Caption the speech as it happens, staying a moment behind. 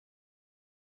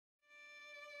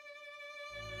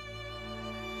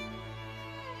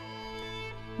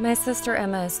My sister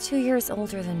Emma is 2 years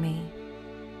older than me.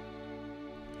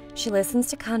 She listens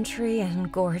to country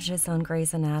and gorges on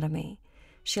Grey's Anatomy.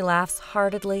 She laughs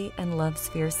heartedly and loves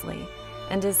fiercely,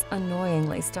 and is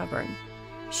annoyingly stubborn.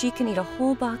 She can eat a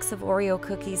whole box of Oreo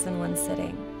cookies in one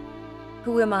sitting.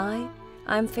 Who am I?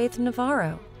 I'm Faith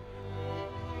Navarro,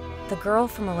 the girl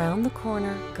from around the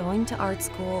corner going to art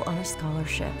school on a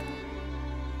scholarship.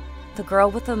 The girl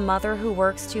with a mother who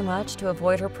works too much to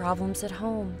avoid her problems at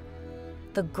home.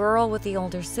 The girl with the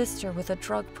older sister with a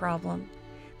drug problem.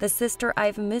 The sister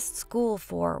I've missed school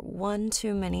for one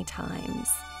too many times.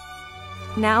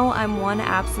 Now I'm one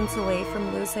absence away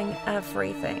from losing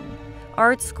everything.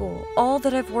 Art school, all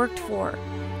that I've worked for.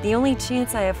 The only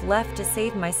chance I have left to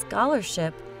save my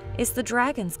scholarship is the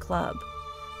Dragons Club,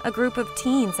 a group of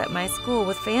teens at my school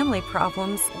with family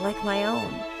problems like my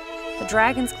own. The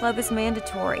Dragons Club is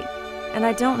mandatory, and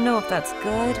I don't know if that's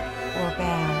good or bad.